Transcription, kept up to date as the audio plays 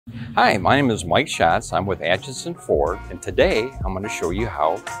Hi, my name is Mike Schatz. I'm with Atchinson Ford, and today I'm going to show you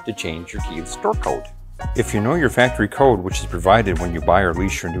how to change your key to the store code. If you know your factory code, which is provided when you buy or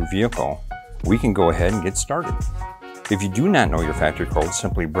lease your new vehicle, we can go ahead and get started. If you do not know your factory code,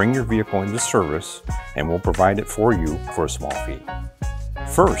 simply bring your vehicle into service and we'll provide it for you for a small fee.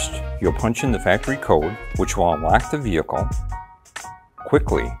 First, you'll punch in the factory code, which will unlock the vehicle.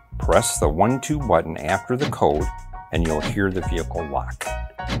 Quickly press the 1-2 button after the code and you'll hear the vehicle lock.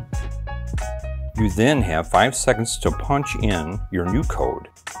 You then have 5 seconds to punch in your new code.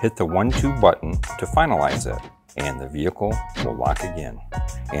 Hit the 1-2 button to finalize it, and the vehicle will lock again.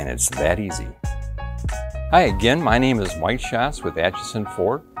 And it's that easy. Hi again, my name is Mike Schatz with Atchinson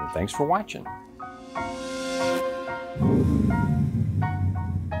Ford, and thanks for watching.